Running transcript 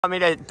Want me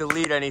to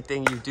delete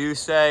anything you do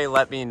say,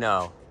 let me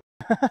know.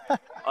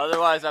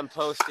 Otherwise, I'm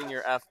posting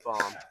your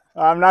F-bomb.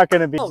 I'm not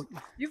going to be... Oh,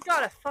 you've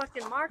got a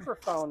fucking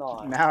microphone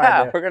on. Now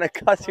yeah, I do. we're going to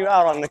cuss you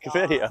out on the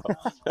video.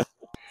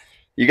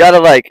 You got to,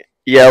 like,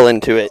 yell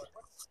into it.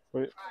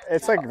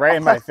 It's, like, right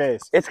in my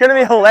face. It's going to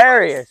be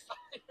hilarious.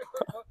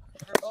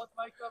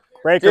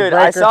 Dude,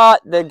 I saw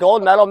the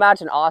gold medal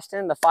match in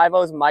Austin. The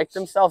 5-0s mic'd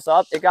themselves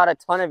up. It got a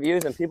ton of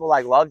views, and people,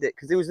 like, loved it.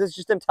 Because it was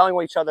just them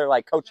telling each other,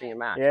 like, coaching a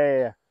match.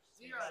 Yeah.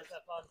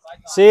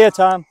 See ya,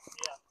 Tom.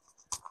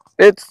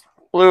 It's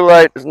blue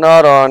light is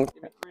not on.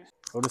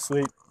 Go to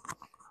sleep.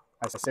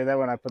 I say that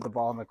when I put the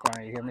ball in the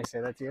corner. You hear me say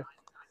that to you?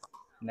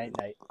 Night,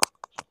 night.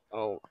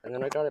 Oh, and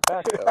then I got it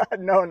back,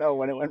 though. No,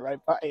 when it went right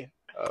by you.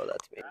 Oh,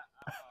 that's me.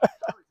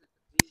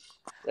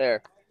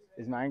 There.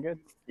 Is mine good?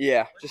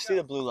 Yeah, just see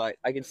the blue light.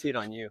 I can see it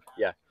on you.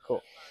 Yeah,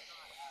 cool.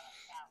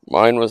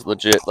 Mine was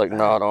legit, like,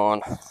 not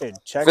on. Dude,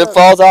 check if it out.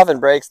 falls off and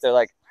breaks, they're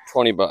like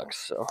 $20,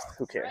 so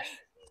who cares?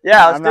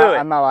 Yeah, let's do it.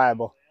 I'm not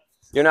liable.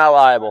 You're not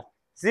liable.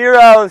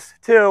 0s,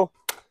 2.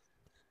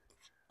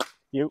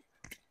 You.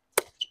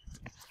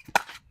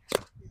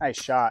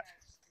 Nice shot.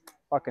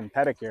 Fucking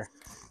pedicure.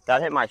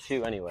 That hit my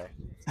shoe anyway.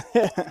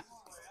 We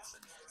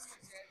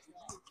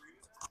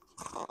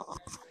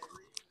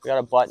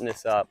gotta button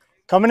this up.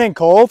 Coming in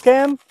cold,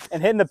 Cam,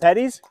 and hitting the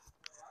petties.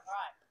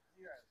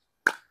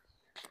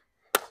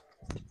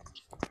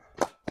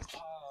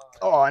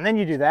 Oh, and then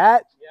you do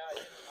that? Yeah,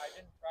 I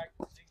didn't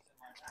practice things in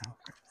my house.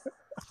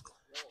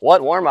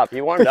 What warm-up?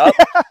 You warmed up?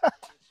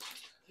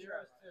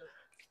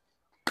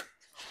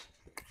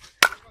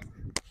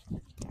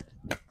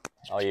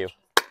 Oh, you.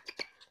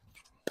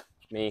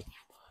 Me.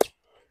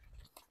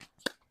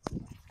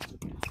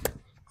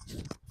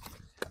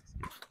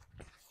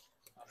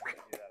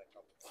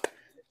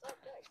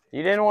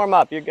 You didn't warm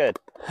up. You're good.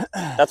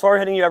 That's why we're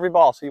hitting you every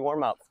ball, so you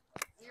warm up.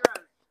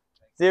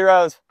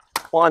 0s.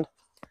 1.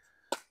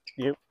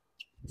 You.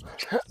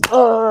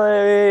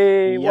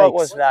 Oy, what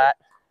was that?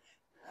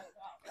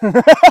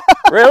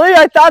 Really?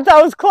 I thought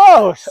that was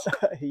close.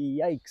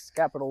 Yikes.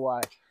 Capital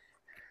Y.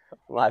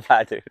 My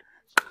bad, dude.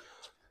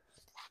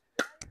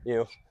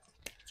 You.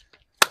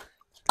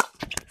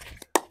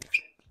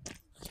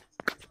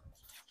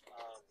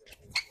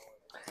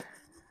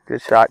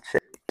 Good shot,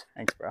 shit.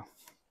 Thanks, bro.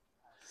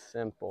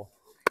 Simple.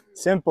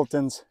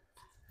 Simpletons.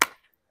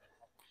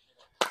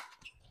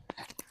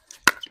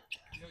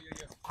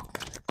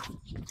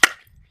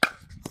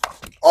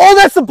 Oh,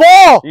 that's the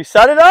ball! You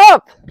set it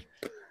up!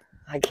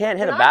 I can't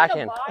hit a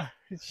backhand.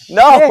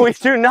 No, we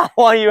do not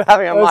want you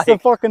having a mic. That's the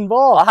fucking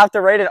ball. I'll have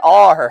to rate it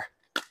R.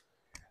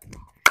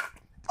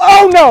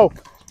 Oh, no!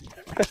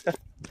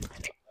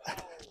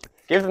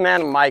 Give the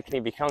man a mic and he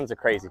becomes a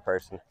crazy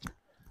person.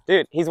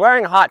 Dude, he's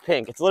wearing a hot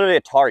pink. It's literally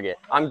a target.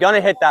 I'm going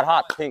to hit that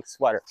hot pink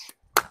sweater.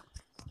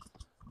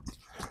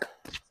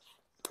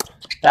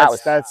 That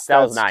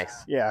was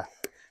nice. Yeah.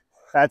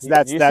 That's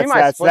I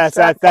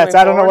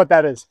don't know what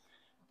that is.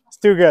 It's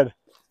too good.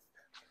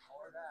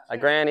 I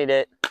grannied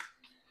it.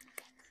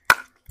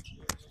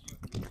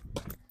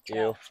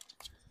 You.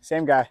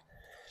 Same guy.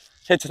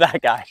 Hit to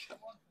that guy.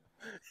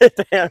 Hit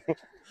to him.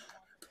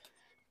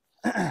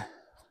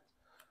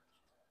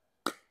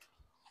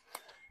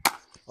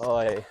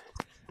 Oi.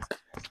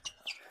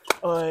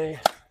 Oi.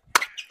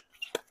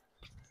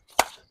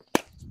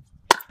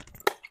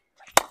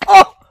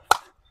 Oh!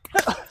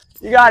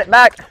 You got it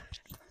back.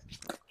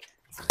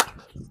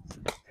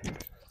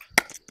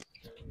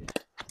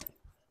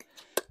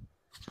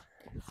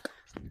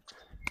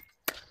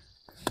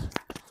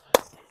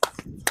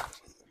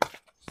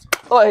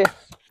 Oi.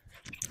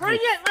 Bring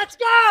it, let's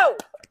go!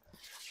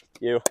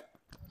 You.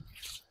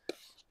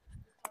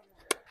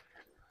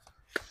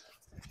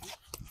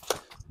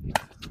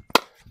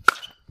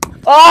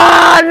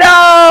 Oh,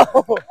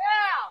 no! Yeah!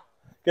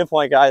 Good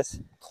point,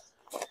 guys.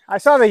 I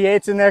saw the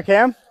Yates in there,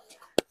 Cam.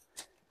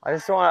 I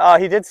just want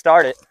to, he did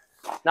start it.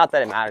 Not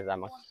that it matters that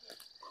much.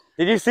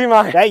 Did you see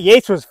my? That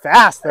Yates was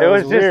fast, though. It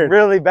was just weird.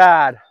 really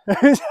bad.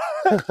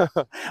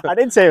 I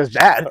didn't say it was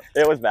bad.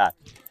 It was bad.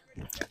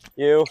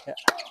 You. Yeah.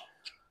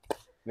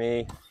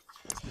 Me.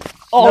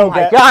 Oh no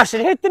my gosh,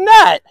 it hit the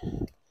net.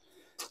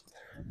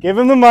 Give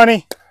him the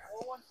money.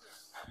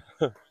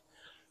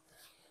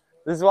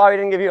 This is why we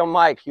didn't give you a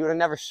mic. You would have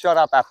never shut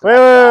up after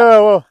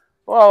that.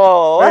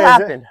 Whoa. What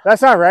happened?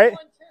 That's not right.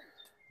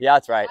 Yeah,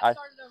 that's right.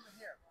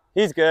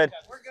 He's good.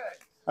 Yeah, we're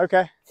good.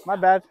 Okay, my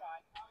bad.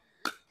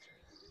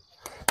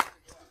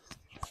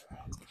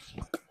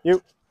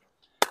 You.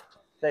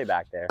 Stay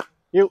back there.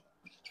 You.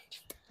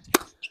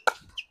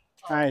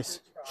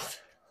 Nice.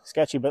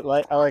 Sketchy but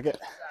light. I like it.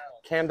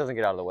 Cam doesn't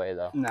get out of the way,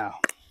 though. No.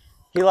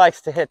 He likes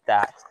to hit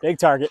that. Big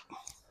target.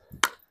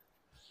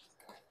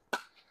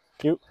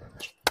 You.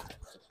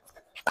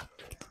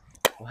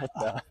 What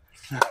the?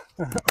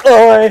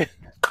 Oi!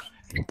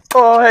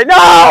 Oi!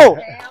 No!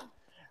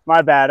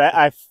 My bad.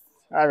 I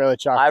really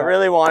chalked I up.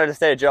 really wanted to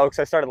say a joke,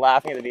 so I started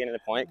laughing at the beginning of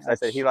the point because I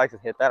said he likes to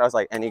hit that. I was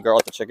like, any girl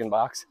at the chicken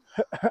box.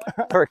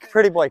 For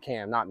pretty boy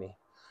Cam, not me.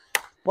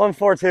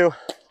 1-4-2.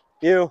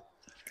 You.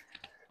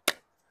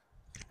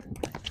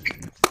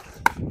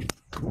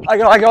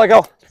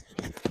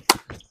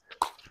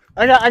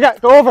 I go. I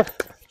got. Go over.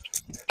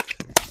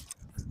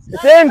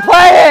 It's in.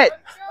 Play it.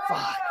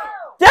 Fuck.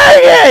 Dang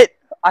it!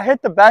 I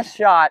hit the best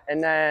shot,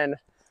 and then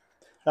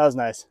That was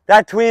nice.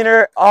 that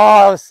tweener.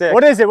 Oh, that was sick.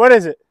 What is it? What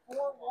is it? 4-1-1.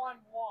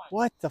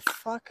 What the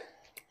fuck?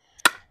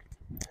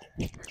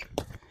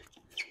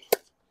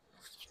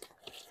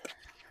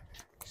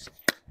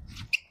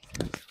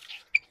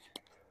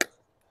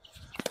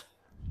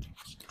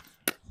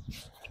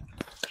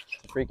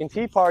 Freaking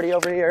tea party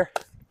over here.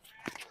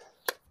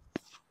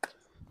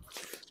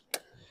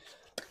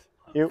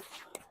 You.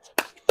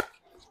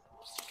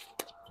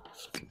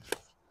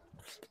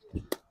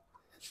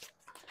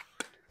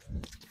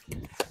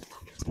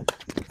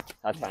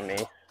 That's on me.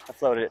 I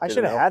floated it. I to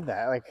should the have middle.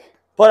 had that. Like,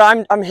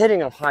 But I'm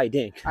hitting a high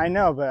dink. I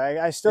know, but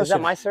I still Is should.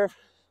 that my serve?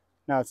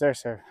 No, it's their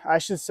serve. I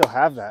should still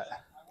have that.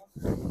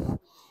 5-1.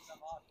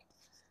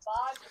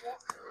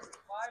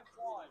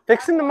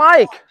 Fixing the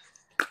mic.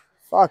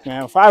 Fuck,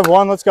 man.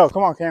 5-1. Let's go.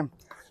 Come on, Cam.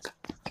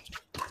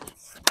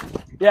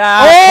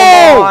 Yeah.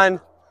 Oh! Come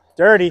on.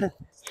 Dirty.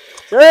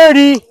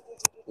 Dirty.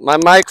 My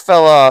mic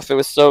fell off. It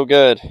was so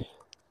good.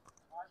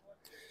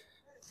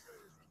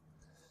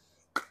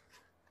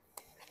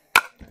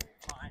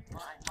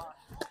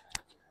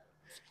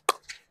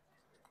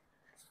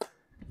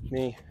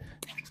 Me.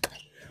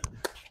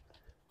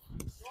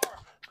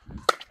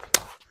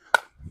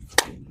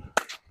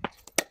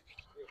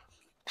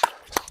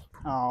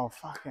 Oh,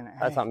 fucking A.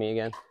 That's not me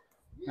again.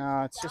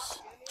 No, it's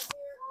just.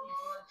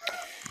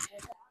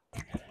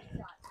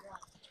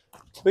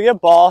 We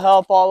get ball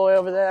help all the way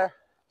over there.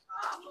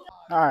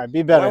 All right,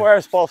 be better. Where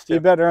we're supposed Be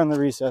to. better on the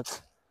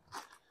resets.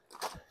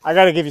 I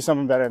got to give you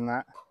something better than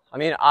that. I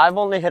mean, I've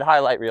only hit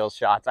highlight reel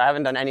shots. I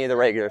haven't done any of the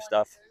regular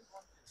stuff.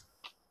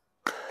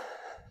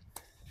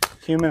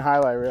 Human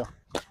highlight reel.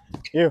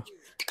 You.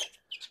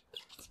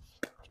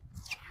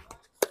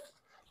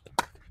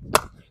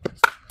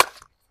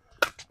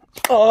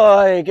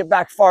 Oh, get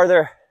back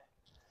farther.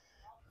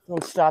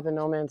 Don't stop in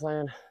no man's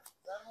land.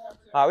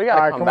 All right, we All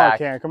gotta right, come come back. on,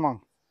 Cam. Come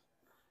on.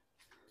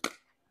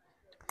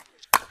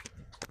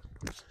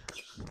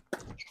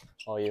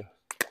 Oh, you.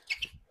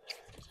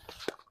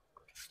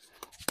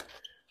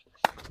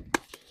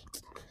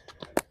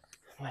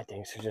 My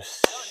things are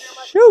just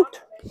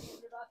shoot.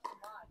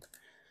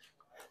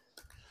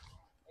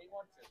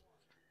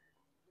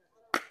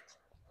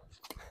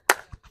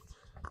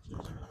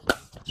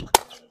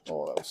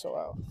 Oh, that was so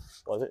out.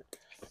 Was it?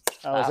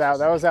 That was out.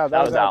 That was out.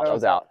 That was out. That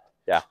was out.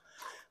 Yeah. I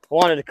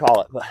wanted to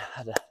call it, but I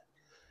had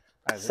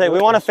to Is say it we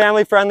really- want a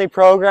family-friendly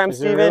program, Is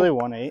it Steven. really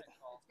 1-8?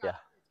 Yeah.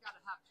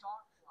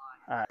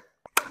 All right.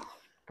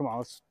 Come on,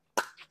 let's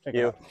pick it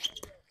You. up.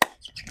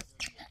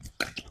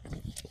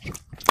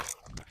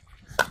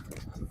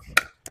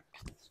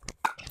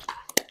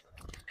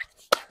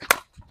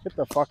 Get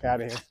the fuck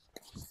out of here.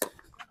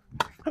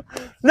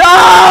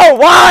 No!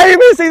 Why are you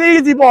missing the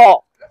easy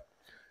ball?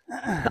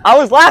 I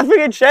was laughing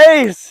at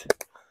Chase.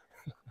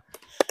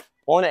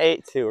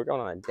 1-8 too. We're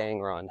going on a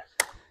dang run.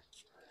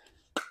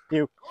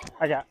 You.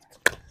 I got.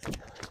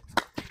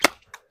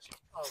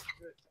 Oh,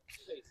 good.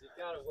 Chase, you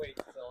gotta wait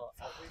until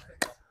at least a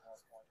couple more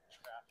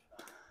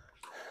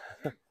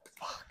points.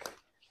 Fuck.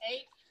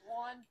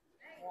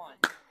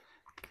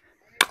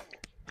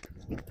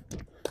 8-1-1.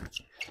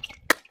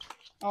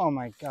 Oh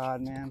my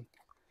god, man.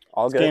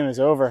 All This game good. is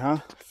over, huh?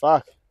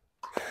 Fuck.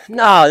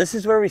 No, this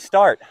is where we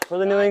start. We're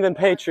the New England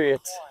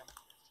Patriots.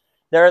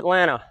 They're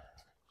Atlanta.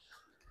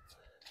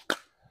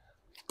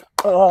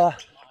 That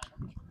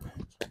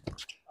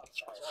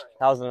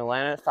was an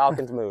Atlanta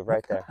Falcons move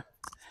right there.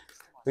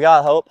 We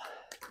got hope.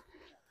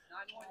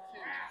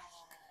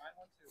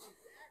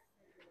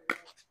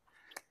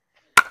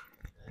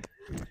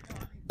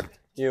 9-1-2.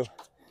 You.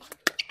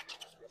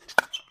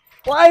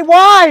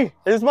 Why?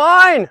 It's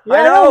mine. Yeah,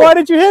 I know. why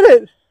did you hit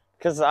it?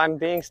 Because I'm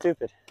being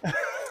stupid.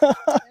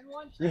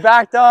 You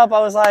backed up. I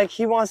was like,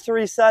 he wants to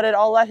reset it.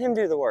 I'll let him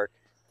do the work.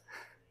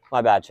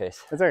 My bad,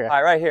 Chase. It's okay. All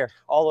right, right here.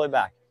 All the way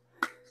back.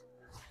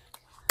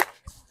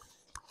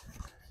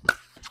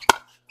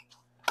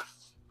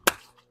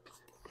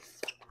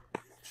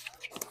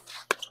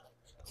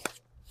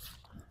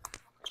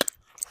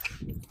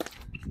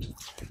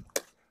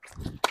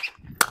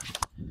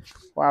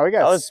 Wow, we got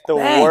That was the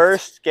spanked.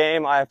 worst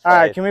game I've played. All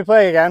right, can we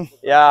play again?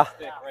 Yeah.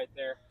 Stick right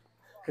there.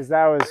 Because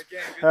that was Good game,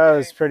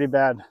 good game. pretty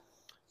bad. That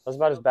was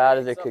about as bad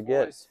as it What's up, could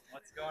get. boys?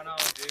 What's going on,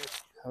 dude?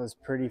 That was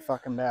pretty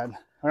fucking bad.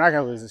 We're not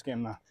gonna lose this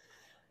game though.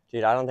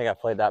 Dude, I don't think I've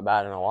played that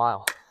bad in a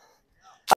while.